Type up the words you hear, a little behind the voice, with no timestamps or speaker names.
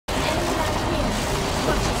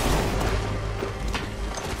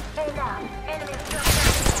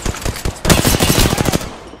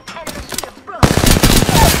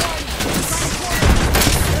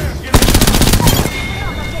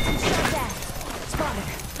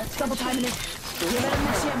Double timing it. Give it a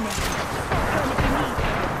mission. Come if you need.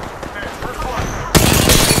 Hey, first one.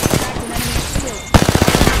 Cracked an enemy shield.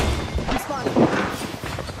 I'm spotted.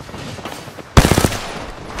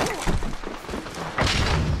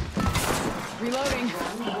 Reloading.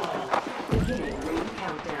 Beginning ring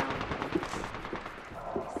countdown.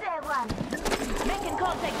 Say one. Making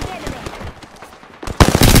contact with enemy.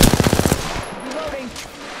 Reloading.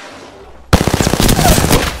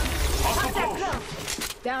 Contact close.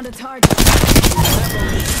 Down to target.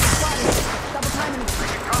 Spotted. Double timing it.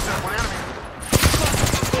 Making contact with enemy.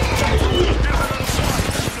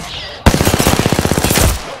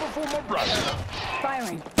 Double for my brother.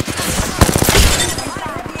 Firing.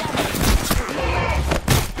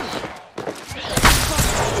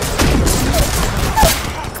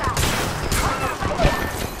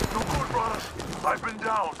 No good, brothers. I've been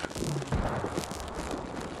downed.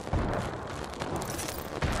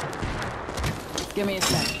 Give me a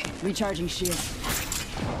sec. Recharging shield.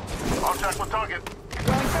 Contact with target.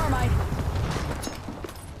 Throwing thermite.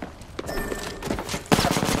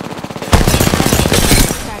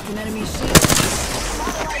 Cracked an enemy shield.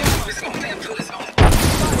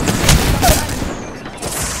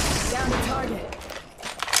 Down to target.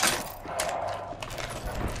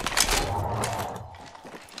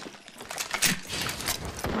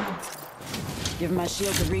 Give my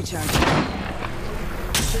shield a recharge.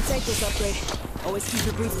 Should take this upgrade. Always keep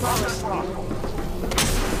your boots polished.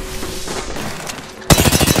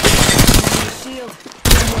 Enemy shield.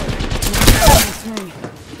 Good work. Swing.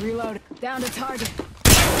 Reload. Down to target.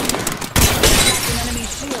 Cracked an enemy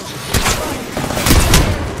shield.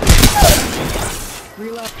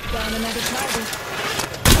 Reload. Down another target.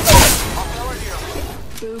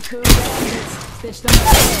 Buku bandits. Stitched them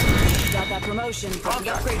up. Got that promotion. Got the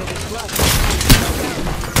upgrade of his blood.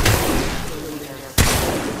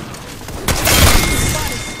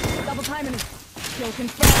 Spotted. Double timing it. Kill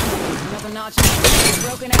confirmed. Another notch in the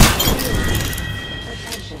broken out.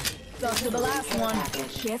 Attention. So to the last one.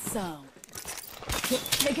 Guess so.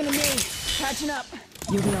 Taking a knee. Catching up.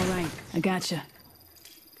 You'll be alright. I gotcha.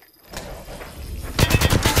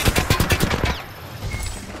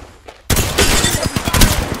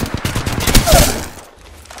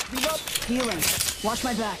 Healing. Watch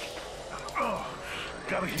my back. Oh,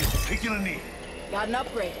 gotta heal. Taking a knee. Got an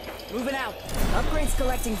upgrade. Moving out. Upgrade's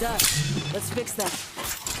collecting dust. Let's fix that.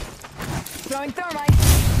 Throwing thermite.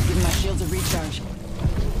 Giving my shields a recharge.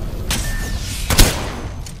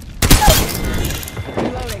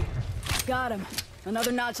 Reloading. Got him.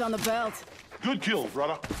 Another notch on the belt. Good kill,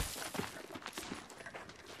 brother.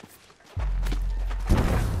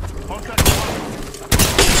 Contact with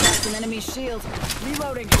Cracked an enemy shield.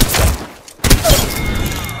 Reloading.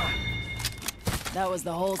 That was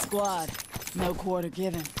the whole squad. No quarter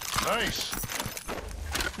given. nice.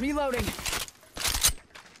 Reloading.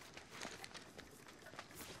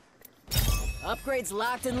 Upgrades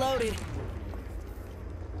locked and loaded.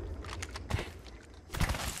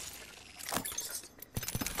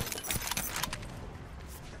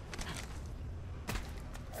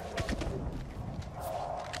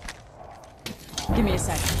 Give me a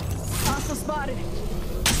sec. Hostile spotted.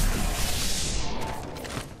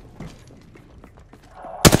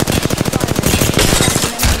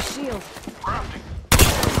 Shield. Crafting.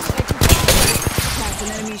 Cracked an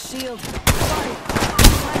enemy shield. Spotted.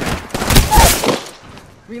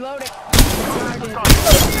 Reload it. Target.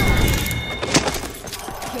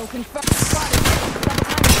 Kill confirmed. Spotted. Double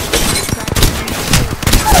timing. Cracked an enemy shield.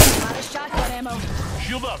 Out of shotgun ammo.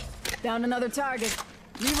 Shield up. Down another target.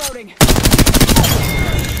 Reloading.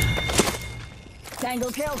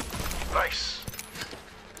 Tangle killed. Nice.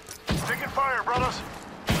 Taking fire, brothers.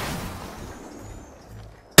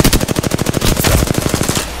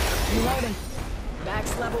 Reloading.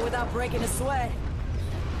 Max level without breaking a sweat.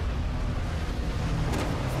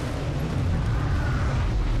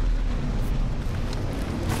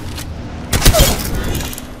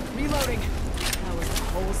 Reloading. That was the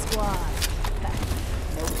whole squad.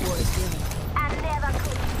 No quarters given. I never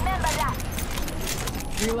could. Remember that.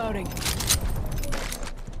 Reloading.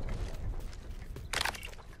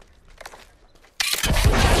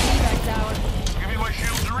 Back tower. Give me my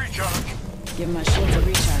shield to recharge. Give my shield a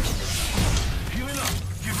recharge. Healing up.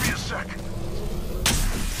 Give me a sec.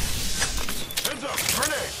 Heads up.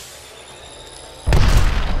 Grenade.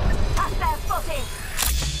 Hostile spotted.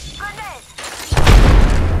 Grenade.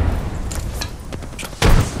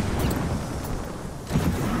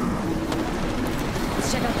 Let's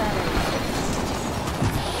check out that area.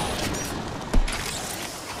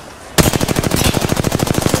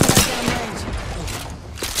 Downrange.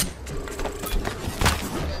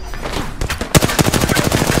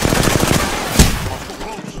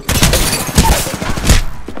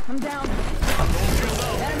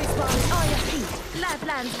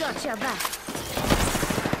 Got your back.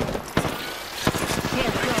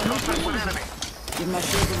 Contact with enemy. Give my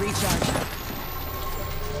shield a recharge.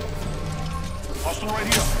 Hostile right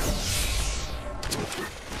here.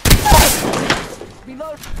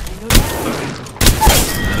 Reload.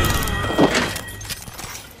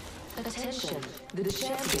 Attention. The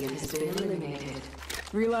champion has been eliminated.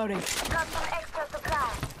 Reloading. Got some extra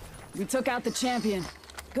supplies. We took out the champion.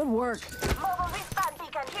 Good work. Mobile respawn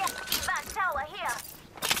beacon here. Back tower here.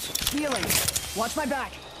 Healing. Watch my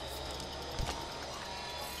back.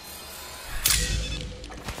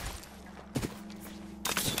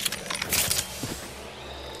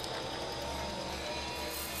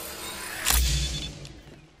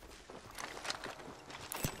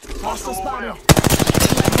 Hostile spotted.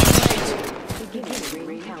 Beginning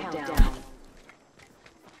ring countdown.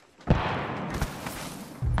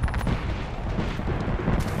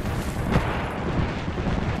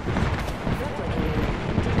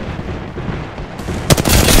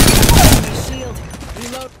 Shield.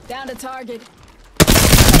 Reload. Down to target.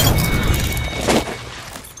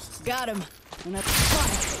 Got him. And that's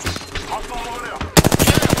fine. Hostile over there.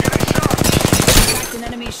 Yeah, getting shot. Cracked an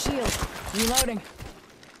enemy shield. Reloading.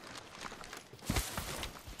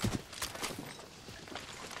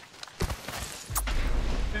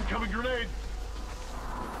 Incoming grenade.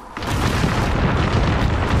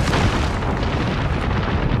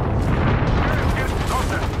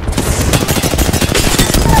 Contact.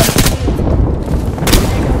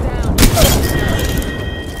 Tango down.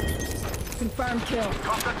 Confirmed kill.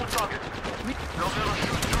 Contact with target. No little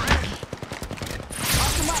shoot to reach.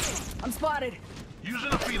 Lock him up. I'm spotted. Using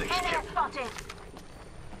the Phoenix. Enemy spotted.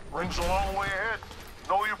 Rings a long way ahead.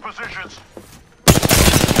 Know your positions.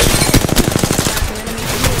 Enemy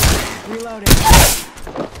shield. Reloading.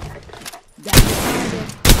 Down to target.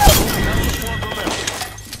 One to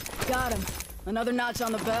left. Got him. Another notch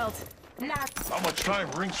on the belt. Not How much time?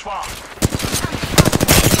 Rings far.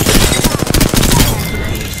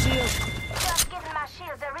 Enemy shield. just giving my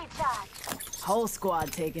shields a recharge. Whole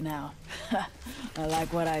squad taken out. I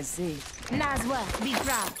like what I see. Nice work. Be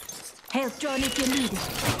proud. Health drone if you need it.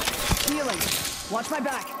 Healing. Watch my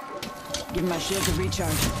back. Give my shield a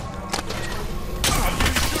recharge.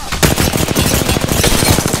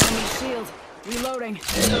 Enemy shield. Reloading.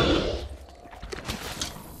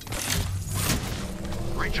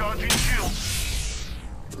 Recharging shields.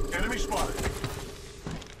 Enemy spotted.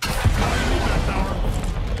 Enemy back tower.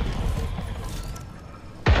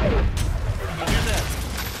 Look at that.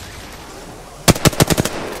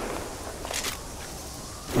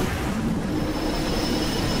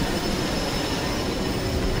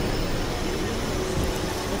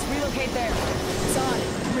 Let's relocate there. It's on.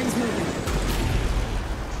 Ring's moving.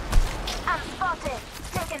 I'm spotted.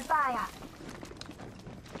 Taking fire.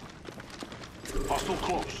 Hostile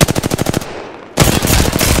close.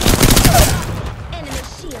 Enemy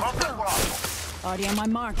shield. Contact with hostile. Already on my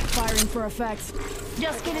mark. Firing for effect.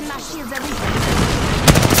 Just giving my shields a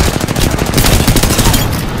recharge.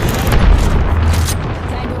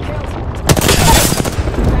 Tango killed.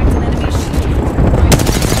 Cracked an enemy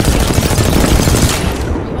shield.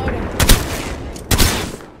 Reloading.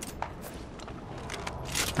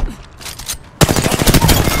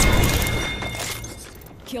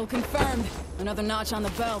 Kill confirmed. Another notch on the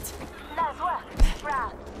belt. Nice work.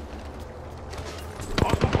 Proud.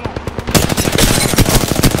 Hostile close.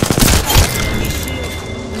 Enemy shield.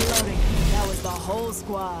 Reloading. That was the whole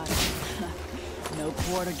squad. No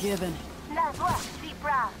quarter given. Nice work. Be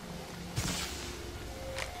proud.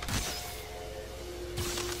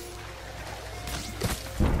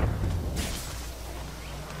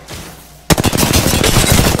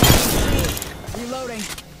 Reloading.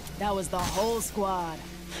 That was the whole squad.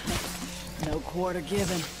 No quarter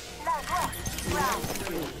given. Nice work. Be proud.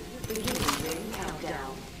 Beginning ring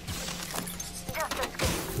countdown. Just a skip.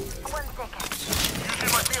 1 second.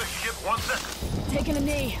 Using my Phoenix kit. 1 second. Taking a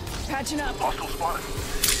knee. Patching up. Hostile spotted.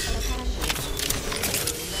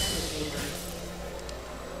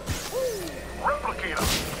 Replicator.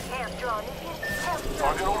 Health drone if you health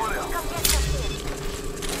drone. Target over there. Come get your shield.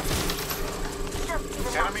 Just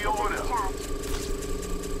giving my Enemy shields a over there. recharge.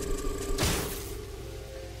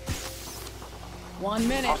 1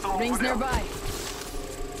 minute. Hostile Rings over there. nearby.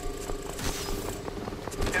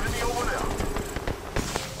 Enemy over there.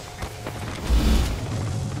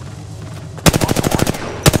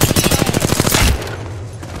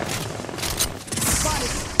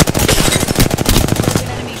 Spotted. Broken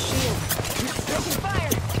enemy shield. Broken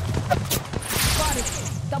fire. Spotted.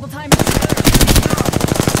 Double time.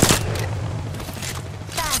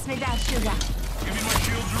 Pass me that sugar. Give me my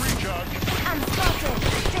shield to recharge. I'm spotted.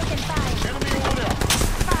 Taking fire. Enemy over there.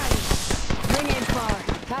 Fire. Ring ain't far.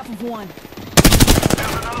 Half of one.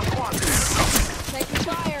 There's another squad. Taking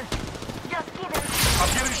fire. Just kidding. I'm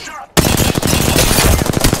getting shot.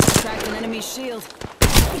 Cracked an enemy shield.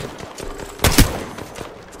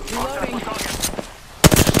 Reloading.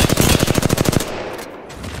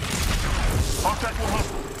 Contact with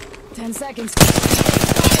hostile. 10 seconds.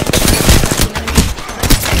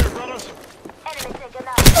 Here, brothers. Enemy taken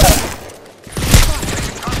out.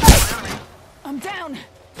 Enemy. I'm down.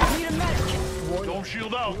 Need a medic. Dome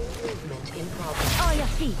shield out. Movement in progress. On your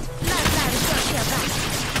feet. Nice, your back.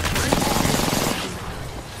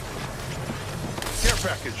 Care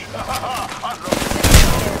package. I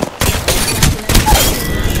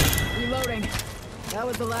Reloading. That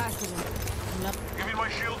was the last of them. Give me my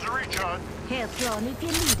shields to recharge. Health drone if you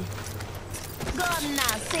need it. Go on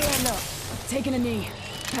now, say hello. Taking a knee.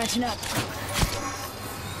 Patching up.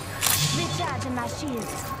 Recharging my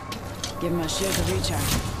shields. Give my shield a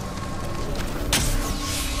recharge.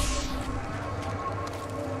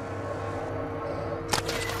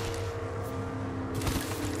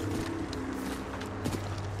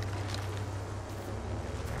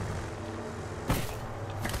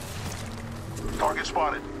 Target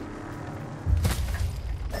spotted.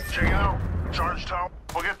 Check it out. Charge tower.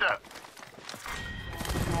 Forget that.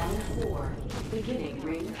 Round 4. Beginning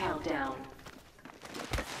ring countdown.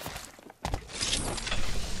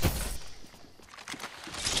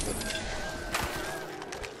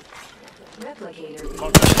 Replicator.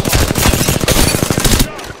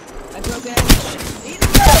 I broke it.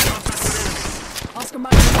 Oscar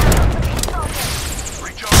Mike.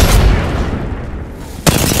 Recharge.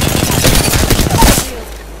 Shield.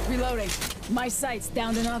 Reloading. My sights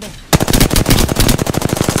downed another.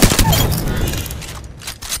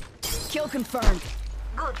 Kill confirmed.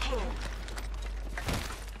 Good kill.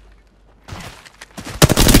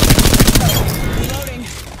 Reloading.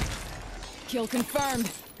 Kill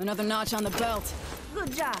confirmed. Another notch on the belt.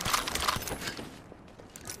 Good job.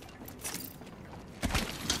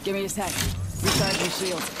 Give me a sec. Recharge your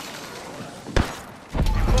shield.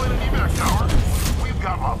 Deploying an evac tower. We've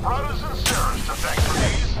got my brothers and sisters to thank for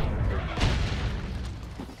these.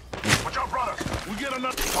 Watch out, brother. We get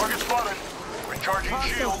another target spotted. Recharging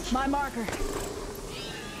Hostile. shields. My marker. Let's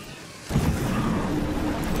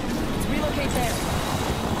relocate there.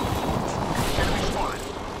 Enemy spotted.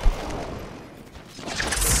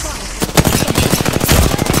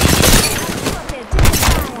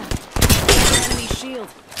 Enemy shield.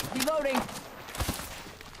 Reloading.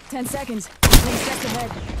 10 seconds. Rings just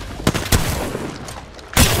ahead.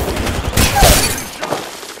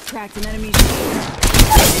 Cracked an enemy shield.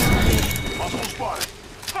 Hostile spotted.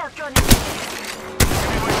 Health drone. Give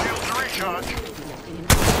me my shields to recharge.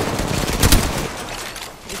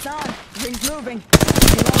 It's on. Rings moving.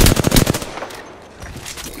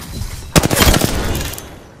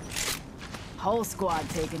 Whole squad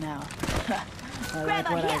taken out. I like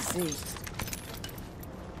what I see.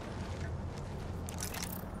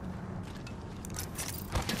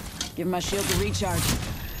 Give my shield a recharge.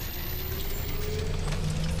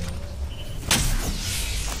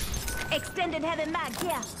 Extended heavy mag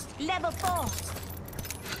here. Level 4.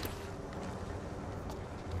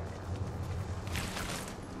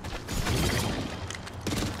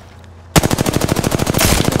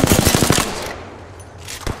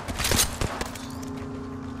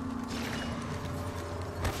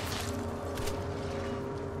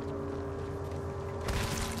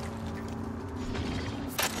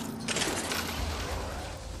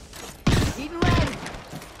 Eating lead.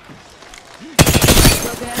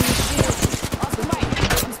 Broken enemy shield. Off the mic.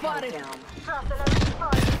 I'm spotted.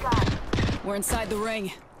 We're inside the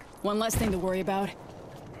ring. One less thing to worry about.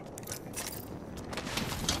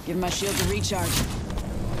 Give my shield a recharge.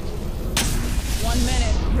 1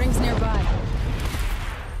 minute. Ring's nearby.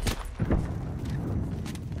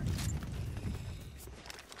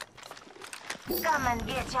 Come and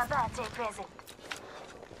get your birthday present.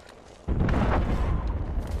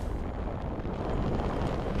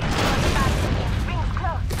 Rings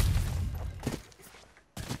close.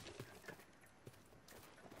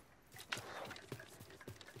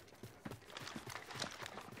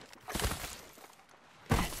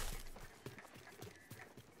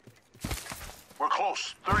 We're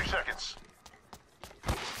close. 30 seconds.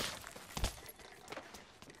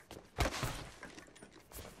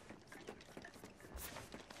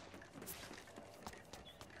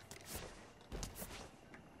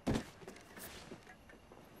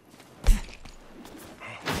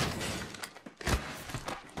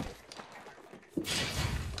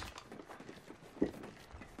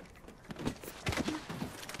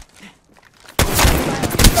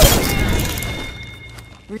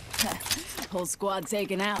 Whole squad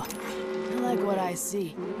taken out. I like what I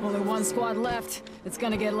see. Only one squad left. It's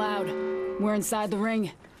gonna get loud. We're inside the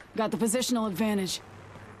ring. Got the positional advantage.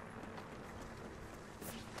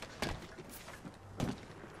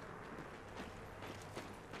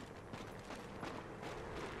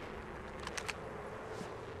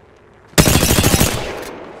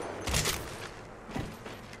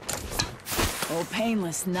 Old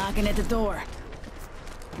Painless knocking at the door.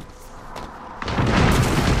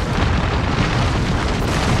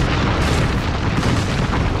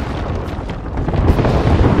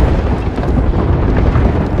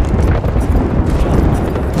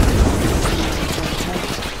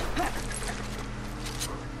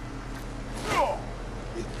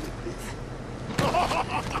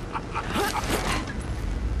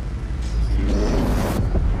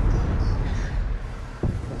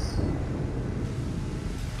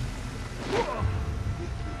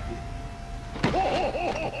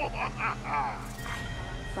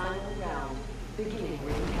 Final round. Beginning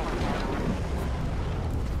ring countdown.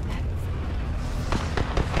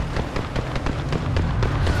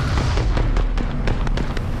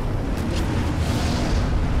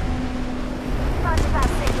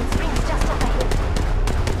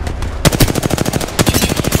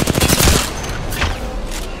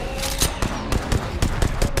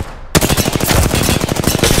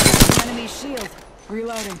 Enemy shield.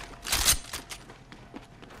 Reloading.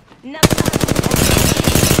 No.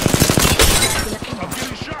 I'm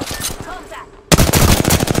getting shot. Contact.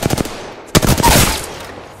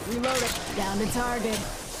 Reloading. Down to target.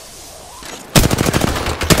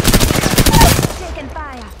 Taking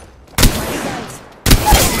fire. My sights.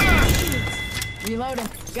 Reloading.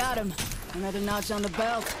 Got him. Another notch on the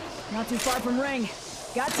belt. Not too far from ring.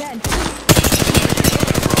 Got 10.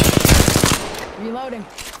 Reloading.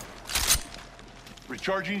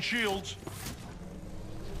 Recharging shields.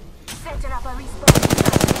 Setting up a respawn.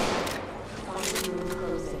 Final room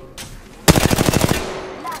closing.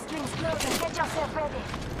 Last ring's closing. Get yourself ready.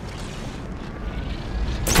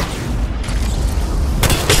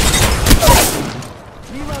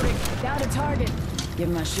 Reloading. Down to target. Give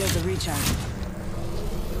my shield a recharge.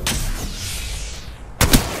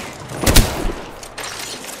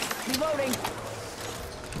 Reloading.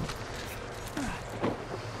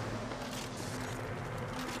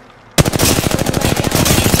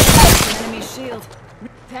 Enemy shield.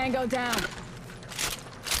 Tango down.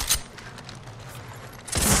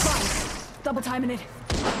 Spotted. Double timing it.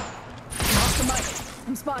 Off the mic.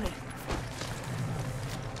 I'm spotted.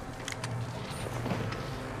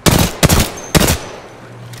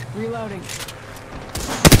 Reloading.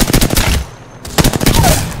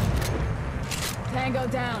 Tango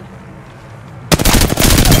down.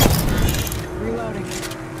 Reloading.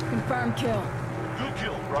 Confirmed kill. Good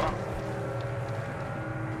kill, brother.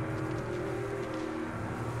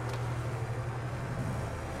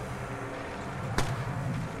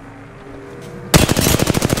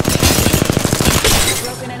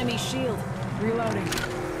 Broken enemy shield. Reloading.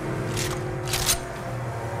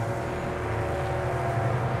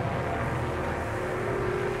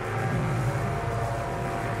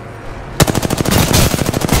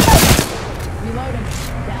 Reloading.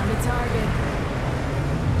 Down to target.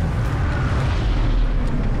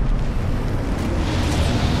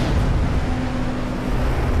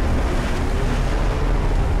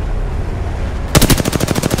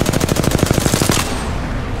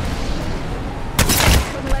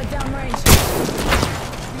 Couldn't let down range.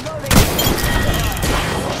 Reloading.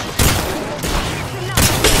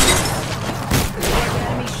 Broken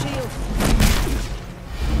enemy shield.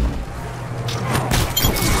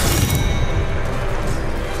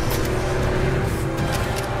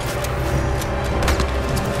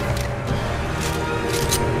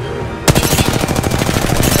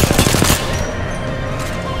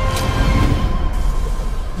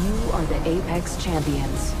 You are the Apex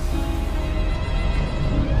Champions.